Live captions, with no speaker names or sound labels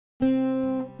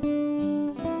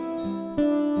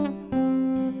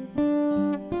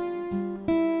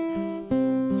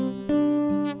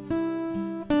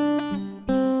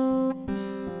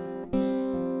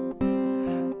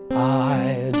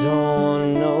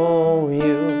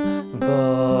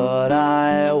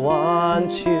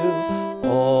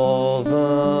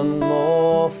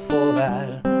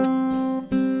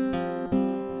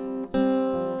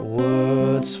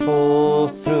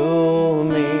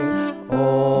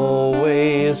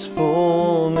always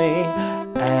fool me,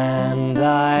 and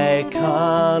I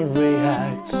can't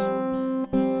react.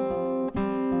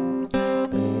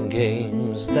 And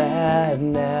games that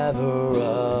never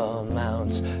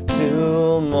amount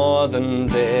to more than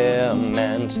they're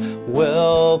meant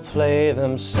will play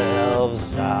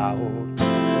themselves out.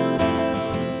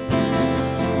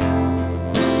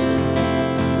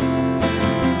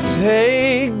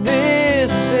 Take this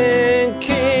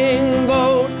sinking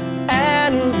boat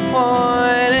and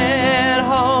point it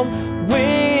home.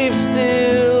 We've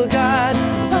still got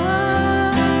time.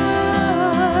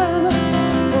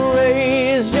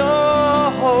 Raise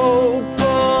your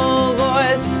hopeful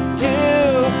voice.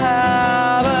 You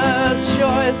have a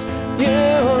choice.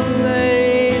 You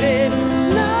made it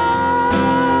now.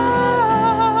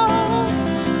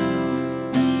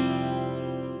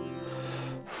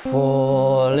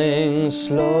 Falling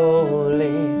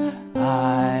slowly,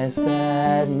 eyes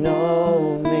that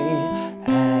know me,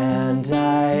 and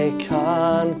I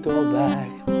can't go back.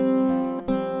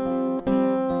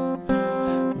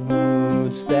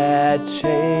 Moods that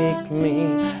shake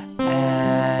me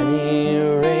and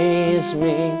erase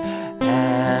me,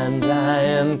 and I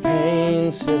am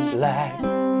painted black.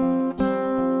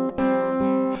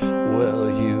 Well,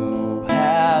 you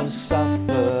have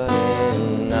suffered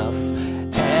enough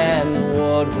and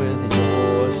warred with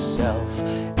yourself.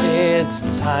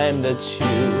 It's time that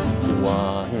you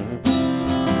won.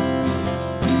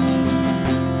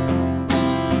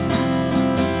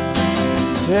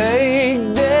 Take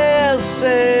this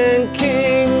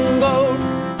sinking boat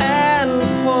and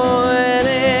point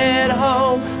it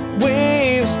home.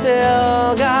 We've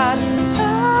still got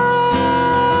time.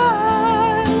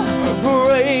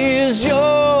 Raise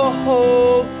your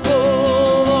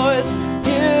hopeful voice.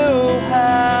 You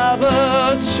have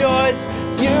a choice.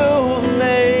 You've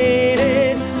made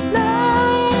it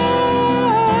now.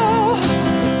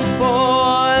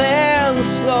 Falling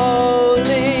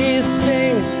slowly,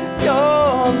 sing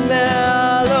your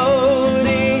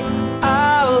melody.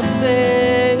 I'll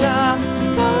sing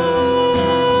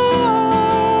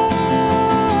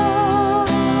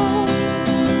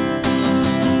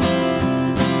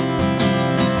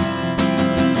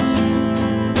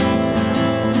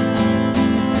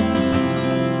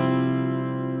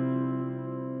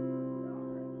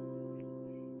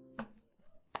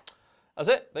That's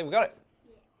it, I think we got it.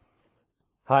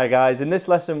 Hi guys, in this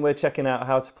lesson we're checking out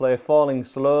how to play Falling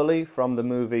Slowly from the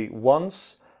movie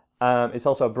Once. It's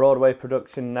also a Broadway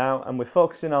production now, and we're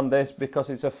focusing on this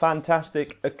because it's a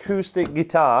fantastic acoustic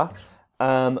guitar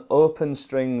open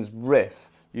strings riff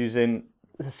using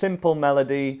a simple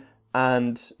melody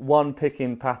and one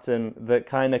picking pattern that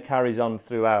kind of carries on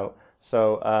throughout.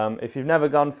 So if you've never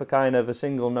gone for kind of a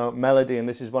single note melody and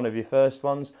this is one of your first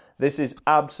ones, this is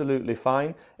absolutely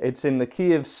fine. It's in the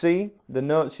key of C. The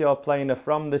notes you're playing are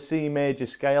from the C major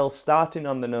scale, starting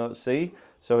on the note C.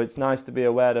 So it's nice to be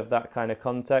aware of that kind of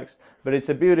context. But it's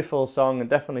a beautiful song, and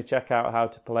definitely check out how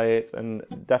to play it and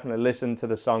definitely listen to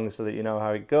the song so that you know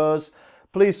how it goes.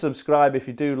 Please subscribe if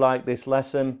you do like this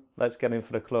lesson. Let's get in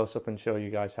for the close-up and show you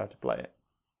guys how to play it.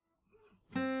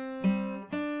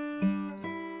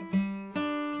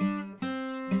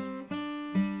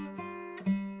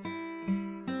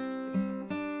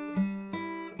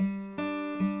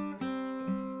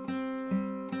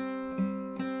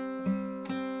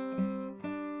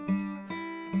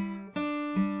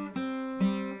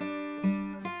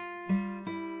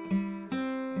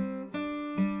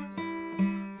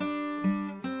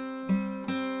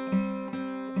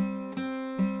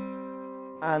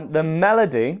 And the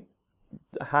melody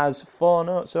has 4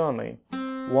 notes only.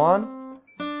 1,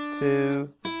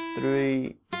 2,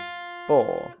 3,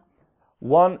 4.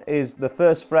 1 is the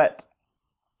first fret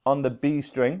on the B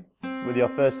string with your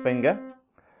first finger.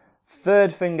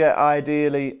 3rd finger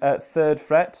ideally at 3rd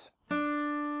fret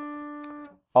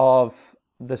of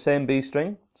the same B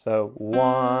string. So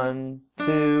 1,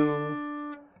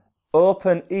 2,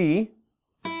 open E,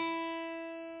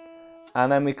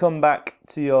 and then we come back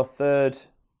to your 3rd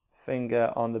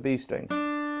finger on the B string.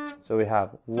 So we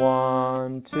have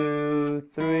 1, 2,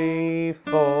 3,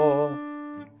 4,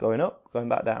 going up, going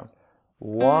back down.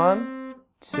 1,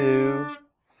 2,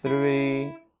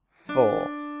 3, 4.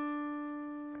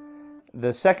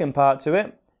 The second part to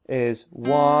it is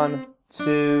 1,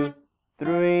 2,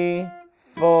 3,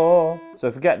 4.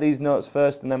 So forget these notes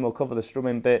first, and then we'll cover the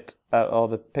strumming bit or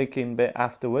the picking bit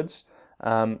afterwards,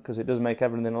 because it does make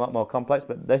everything a lot more complex.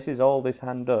 But this is all this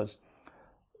hand does.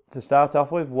 To start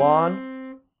off with,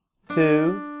 1,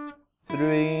 2,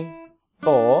 3,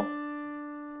 4,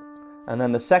 and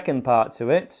then the second part to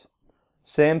it,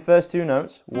 same first 2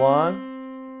 notes,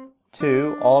 1,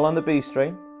 2, all on the B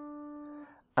string,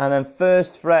 and then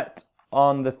 1st fret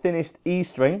on the thinnest E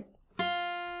string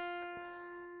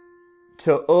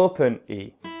to open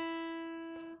E.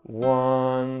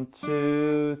 1,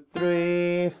 2,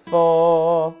 3,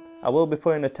 4. I will be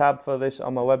putting a tab for this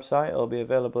on my website. It'll be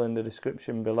available in the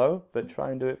description below, but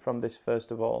try and do it from this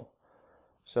first of all.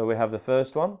 So we have the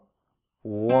first one.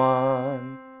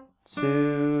 1,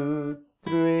 2,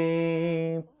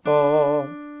 3, 4.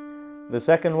 The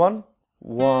second one.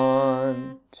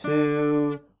 1,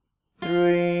 2,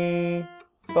 3,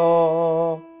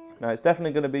 4. Now it's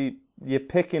definitely going to be your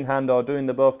picking hand or doing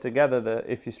the both together that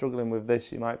if you're struggling with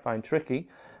this you might find tricky,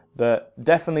 but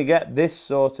definitely get this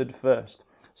sorted first.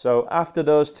 So after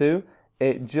those two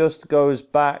it just goes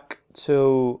back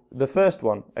to the first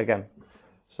one again.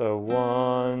 So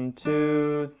 1,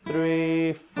 2,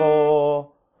 3,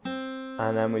 4,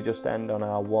 and then we just end on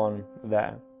our 1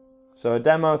 there. So a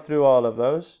demo through all of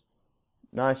those,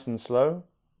 nice and slow.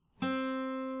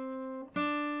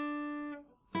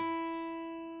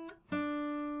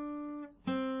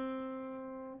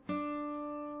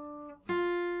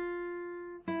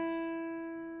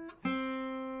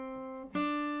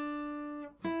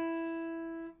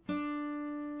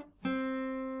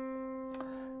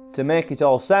 To make it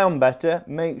all sound better,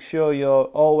 make sure you're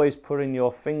always putting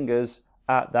your fingers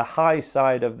at the high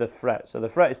side of the fret. So the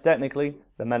fret is technically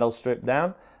the metal strip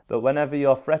down, but whenever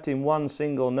you're fretting one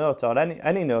single note or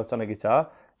any note on a guitar,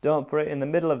 don't put it in the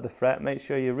middle of the fret. Make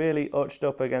sure you're really utched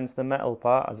up against the metal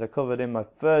part, as I covered in my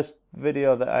first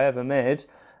video that I ever made.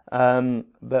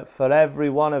 But for every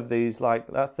one of these, like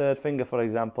that 3rd finger for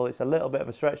example, it's a little bit of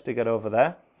a stretch to get over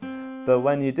there. But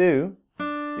when you do,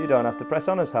 you don't have to press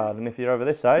on as hard, and if you're over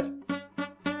this side,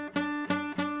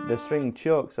 the string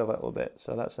chokes a little bit,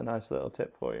 so that's a nice little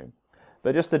tip for you.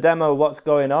 But just to demo what's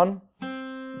going on,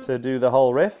 to do the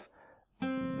whole riff,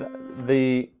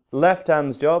 the left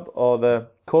hand's job, or the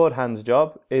chord hand's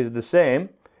job, is the same.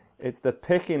 It's the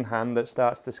picking hand that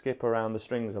starts to skip around the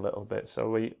strings a little bit, so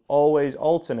we always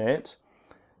alternate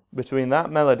between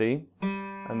that melody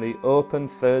and the open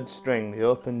 3rd string, the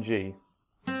open G.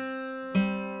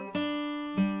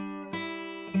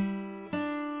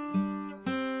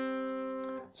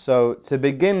 So to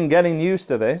begin getting used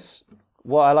to this,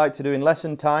 what I like to do in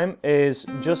lesson time is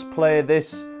just play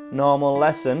this normal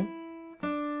lesson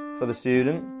for the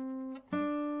student.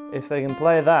 If they can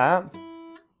play that,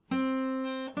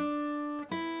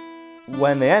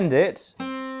 when they end it,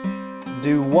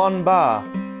 do 1 bar,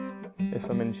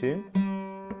 if I'm in tune.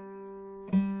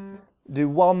 Do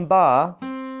 1 bar,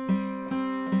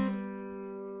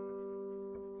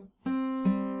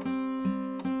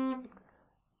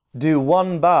 do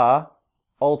 1 bar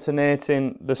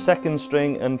alternating the 2nd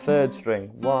string and 3rd string.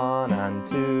 1 and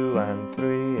 2 and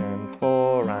 3 and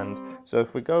 4 and... So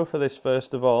if we go for this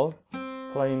first of all,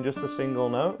 playing just the single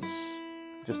notes,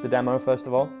 just the demo first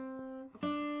of all.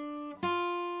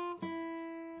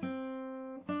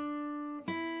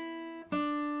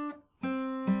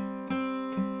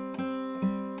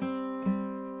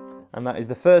 And that is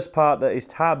the first part that is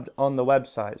tabbed on the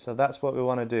website, so that's what we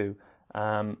want to do.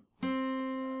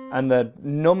 And the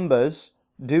numbers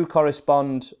do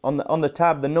correspond, on the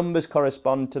tab the numbers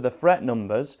correspond to the fret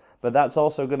numbers, but that's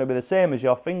also going to be the same as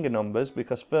your finger numbers,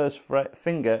 because 1st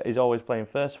finger is always playing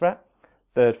 1st fret,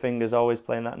 3rd finger is always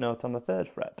playing that note on the 3rd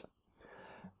fret.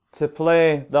 To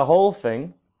play the whole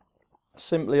thing,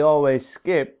 simply always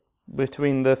skip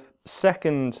between the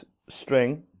 2nd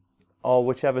string, or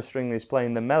whichever string is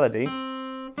playing the melody,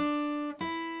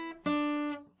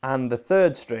 and the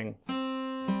 3rd string.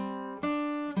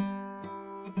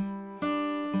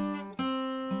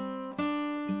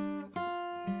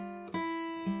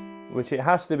 Which, it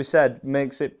has to be said,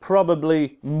 makes it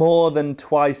probably more than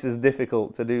twice as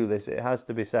difficult to do this, it has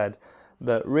to be said.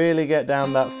 But really get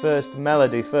down that first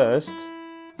melody first.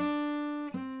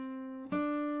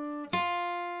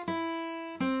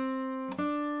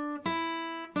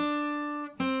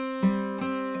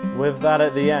 With that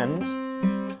at the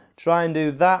end, try and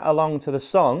do that along to the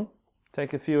song,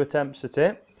 take a few attempts at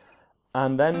it,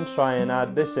 and then try and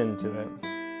add this into it.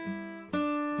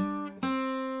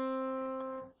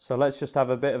 So let's just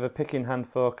have a bit of a picking hand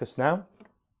focus now.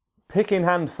 Picking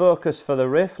hand focus for the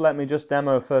riff, let me just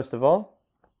demo first of all.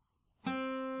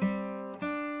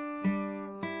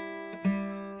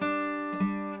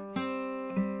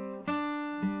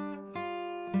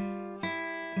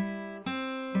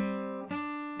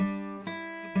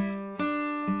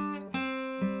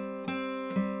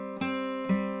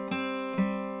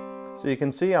 So you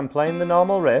can see I'm playing the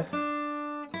normal riff,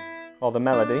 or the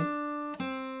melody,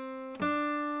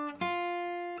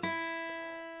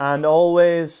 and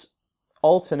always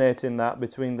alternating that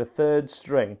between the third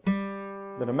string.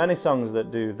 There are many songs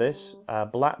that do this.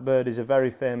 Blackbird is a very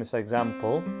famous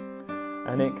example,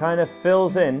 and it kind of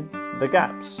fills in the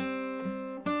gaps.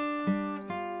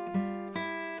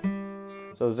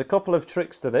 So there's a couple of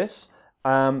tricks to this.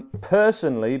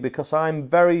 Personally, because I'm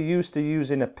very used to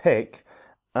using a pick,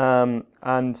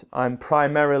 and I'm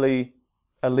primarily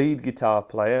a lead guitar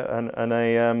player and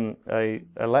a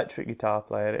electric guitar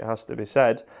player, it has to be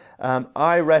said,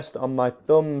 I rest on my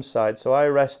thumb side, so I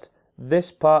rest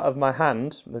this part of my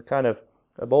hand, the kind of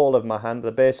the ball of my hand,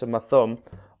 the base of my thumb,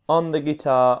 on the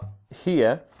guitar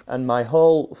here, and my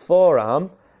whole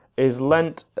forearm is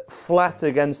leant flat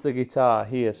against the guitar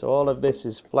here, so all of this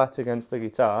is flat against the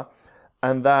guitar,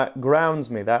 and that grounds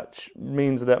me. That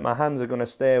means that my hands are going to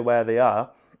stay where they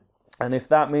are, and if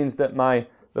that means that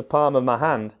the palm of my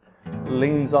hand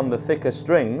leans on the thicker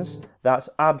strings, that's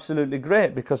absolutely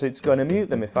great, because it's going to mute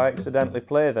them. If I accidentally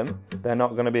play them, they're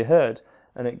not going to be heard,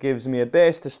 and it gives me a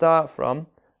bass to start from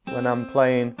when I'm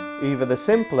playing either the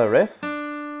simpler riff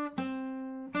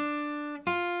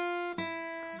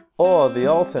or the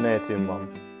alternating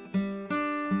one.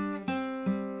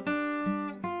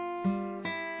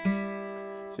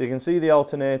 So you can see the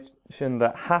alternation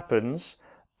that happens,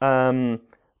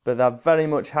 but that very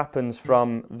much happens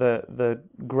from the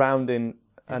grounding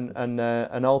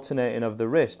and alternating of the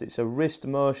wrist. It's a wrist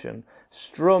motion.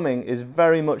 Strumming is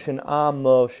very much an arm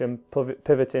motion,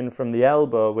 pivoting from the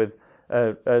elbow with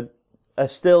a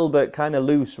still but kind of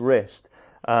loose wrist.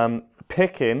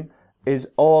 Picking is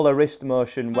all a wrist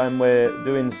motion when we're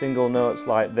doing single notes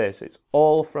like this. It's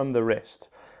all from the wrist.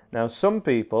 Now some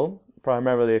people,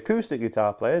 primarily acoustic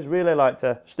guitar players, really like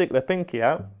to stick their pinky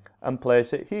out and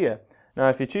place it here. Now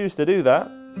if you choose to do that,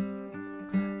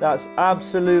 that's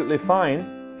absolutely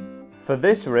fine for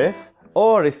this riff,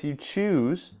 or if you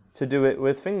choose to do it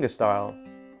with fingerstyle.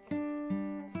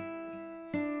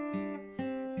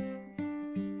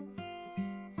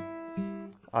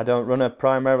 I don't run a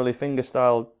primarily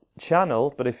fingerstyle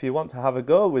channel, but if you want to have a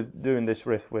go with doing this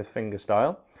riff with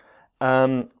fingerstyle,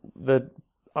 the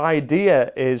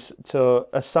idea is to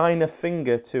assign a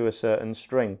finger to a certain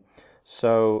string.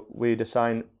 So we'd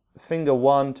assign finger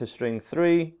 1 to string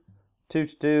 3, 2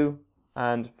 to 2,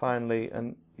 and finally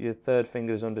your third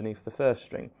finger is underneath the first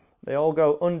string. They all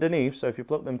go underneath, so if you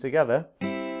pluck them together,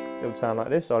 it would sound like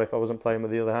this, or if I wasn't playing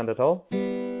with the other hand at all,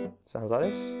 it sounds like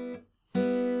this.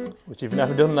 Which if you've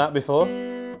never done that before,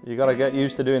 you've got to get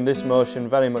used to doing this motion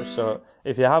very much so.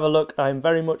 If you have a look, I'm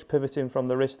very much pivoting from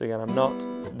the wrist again, I'm not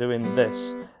doing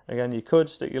this. Again, you could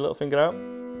stick your little finger out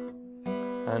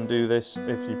and do this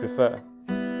if you prefer.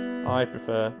 I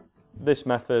prefer this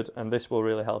method, and this will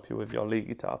really help you with your lead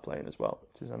guitar playing as well,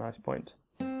 which is a nice point.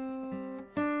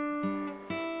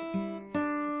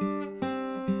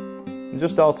 And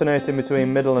just alternating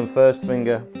between middle and first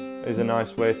finger is a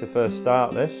nice way to first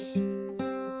start this.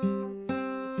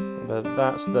 But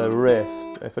that's the riff.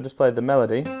 If I just played the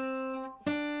melody,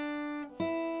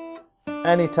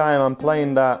 anytime I'm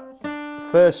playing that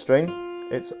first string,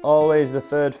 it's always the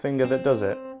third finger that does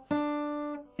it.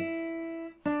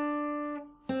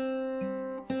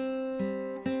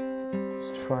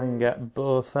 Let's try and get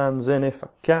both hands in if I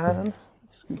can.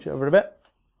 Scooch over a bit.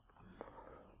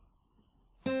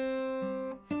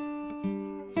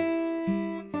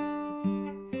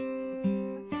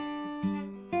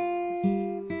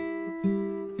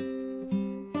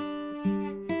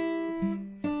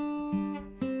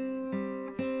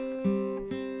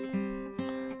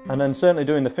 And then certainly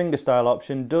doing the fingerstyle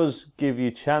option does give you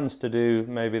a chance to do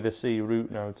maybe the C root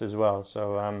note as well.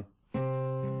 So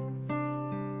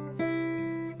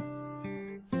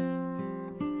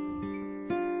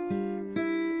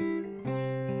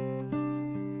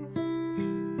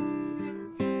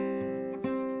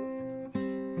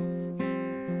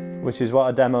which is what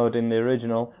I demoed in the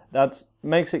original. That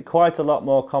makes it quite a lot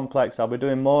more complex. I'll be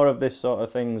doing more of this sort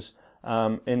of things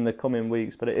in the coming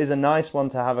weeks, but it is a nice one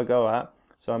to have a go at.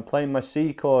 So I'm playing my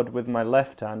C chord with my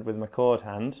left hand, with my chord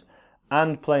hand,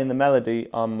 and playing the melody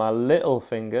on my little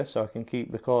finger so I can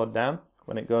keep the chord down.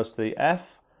 When it goes to the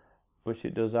F, which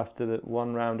it does after the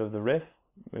one round of the riff,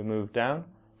 we move down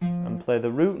and play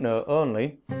the root note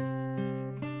only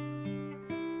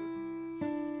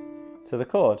to the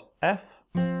chord, F.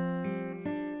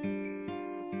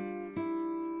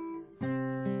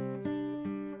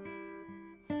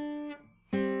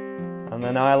 And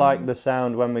then I like the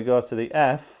sound when we go to the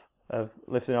F of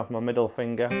lifting off my middle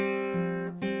finger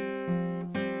and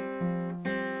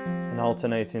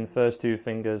alternating first two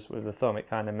fingers with the thumb. It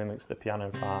kind of mimics the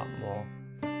piano part more.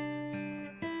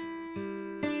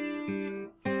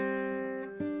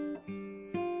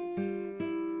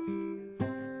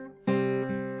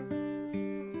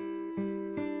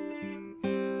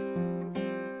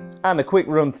 And a quick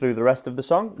run through the rest of the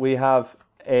song. We have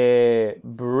a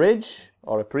bridge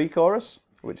or a pre-chorus,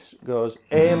 which goes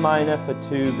A minor for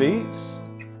 2 beats,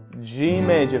 G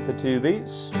major for 2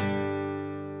 beats,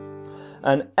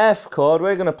 an F chord.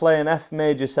 We're going to play an F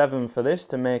major 7 for this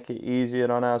to make it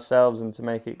easier on ourselves and to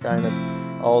make it kind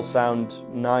of all sound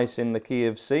nice in the key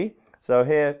of C. So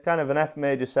here, kind of an F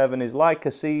major 7 is like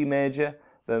a C major,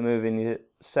 but moving your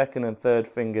second and third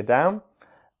finger down.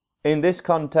 In this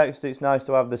context, it's nice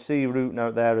to have the C root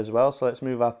note there as well. So let's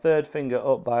move our third finger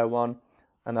up by 1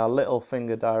 and our little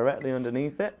finger directly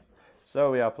underneath it. So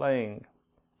we are playing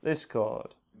this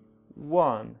chord.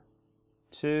 1,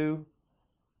 2,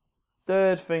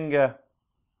 third finger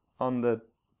on the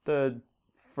 3rd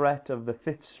fret of the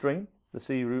 5th string, the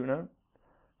C root note,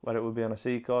 where it would be on a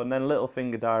C chord, and then little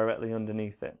finger directly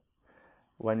underneath it.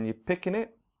 When you're picking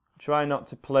it, try not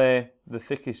to play the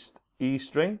thickest E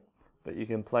string, but you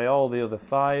can play all the other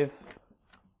 5.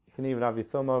 You can even have your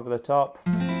thumb over the top.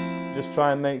 Just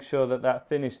try and make sure that that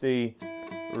thinnest E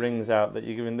rings out, that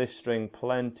you're giving this string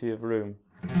plenty of room.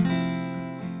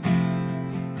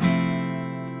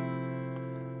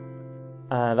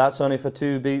 That's only for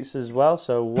 2 beats as well,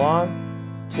 so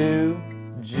 1, 2,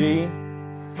 G,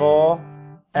 4,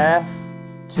 F,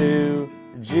 2,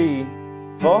 G,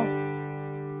 4.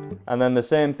 And then the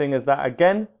same thing as that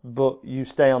again, but you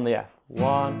stay on the F.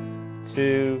 1,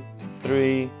 2,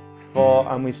 3, 4,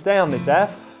 and we stay on this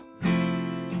F.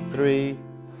 3,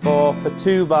 4 for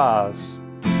 2 bars.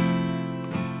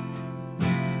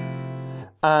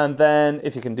 And then,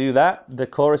 if you can do that, the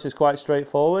chorus is quite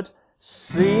straightforward.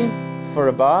 C for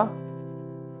a bar,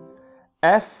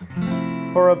 F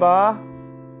for a bar,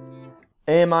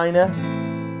 A minor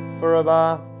for a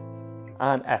bar,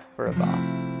 and F for a bar.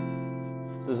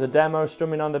 So there's a demo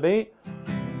strumming on the beat.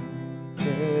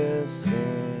 We're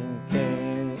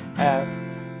sinking F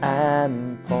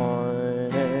and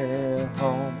pointing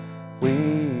home.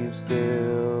 We've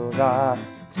still got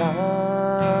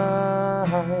time.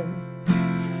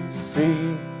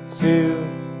 C, 2,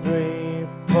 3,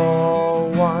 4,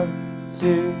 1,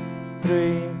 2,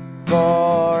 3,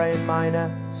 4, A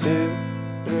minor, 2,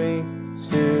 3,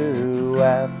 2,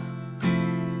 F.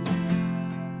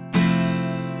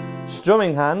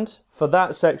 Strumming hand for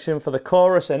that section, for the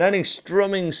chorus and any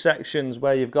strumming sections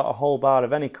where you've got a whole bar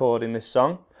of any chord in this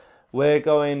song. We're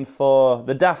going for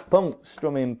the Daft Punk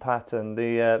strumming pattern,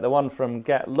 the one from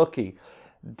Get Lucky.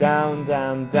 Down,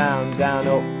 down, down, down,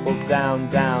 up, up, down,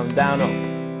 down, down, up.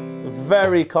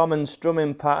 Very common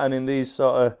strumming pattern in these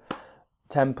sort of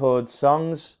tempoed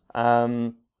songs.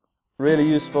 Really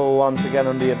useful one to get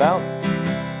under your belt.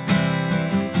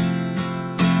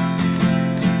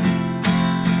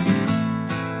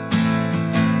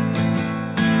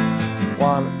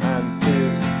 One and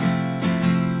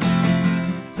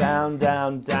 2. Down,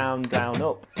 down, down, down,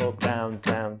 up, up, down,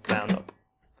 down, down, up.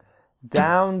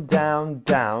 Down, down,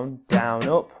 down, down,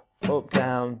 up,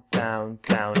 down, down,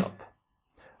 down, up.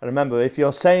 And remember, if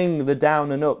you're saying the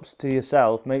down and ups to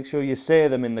yourself, make sure you say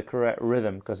them in the correct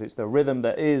rhythm, because it's the rhythm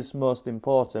that is most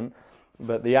important,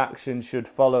 but the action should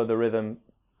follow the rhythm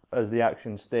as the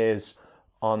action stays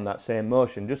on that same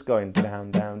motion, just going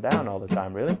down, down, down all the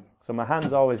time, really. So my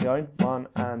hand's always going 1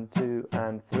 and 2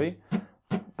 and 3,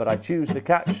 but I choose to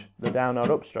catch the down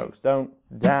or up strokes. Don't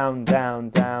down, down,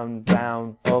 down,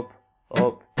 down, up,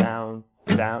 up, down,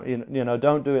 down. You know,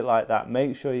 don't do it like that.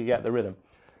 Make sure you get the rhythm.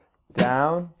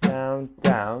 Down, down,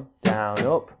 down, down,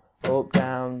 up, up,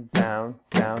 down, down,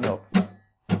 down, up.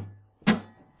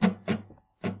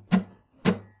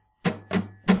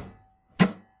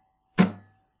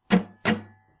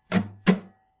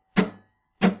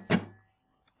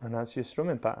 And that's your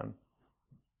strumming pattern.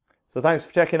 So thanks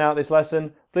for checking out this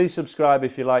lesson. Please subscribe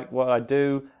if you like what I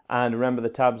do, and remember the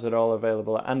tabs are all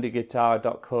available at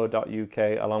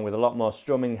andyguitar.co.uk, along with a lot more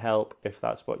strumming help if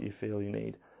that's what you feel you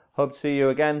need. Hope to see you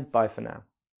again. Bye for now.